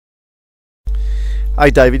Hey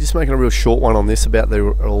Davy, just making a real short one on this about the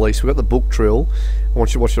release. We've got the book drill. I want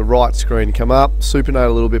you to watch the right screen come up, supinate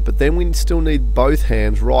a little bit, but then we still need both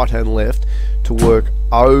hands, right and left, to work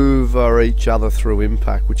over each other through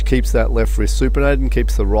impact, which keeps that left wrist supinated and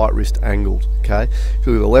keeps the right wrist angled. Okay, if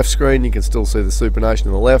you look at the left screen, you can still see the supination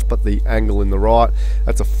in the left, but the angle in the right.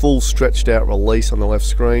 That's a full stretched out release on the left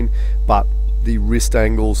screen, but the wrist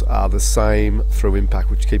angles are the same through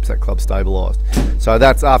impact, which keeps that club stabilised. So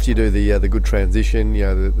that's after you do the good transition, you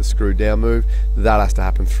know, the screw down move. That has to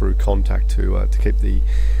happen through contact to keep the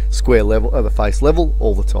square level, the face level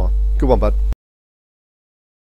all the time. Good one, bud.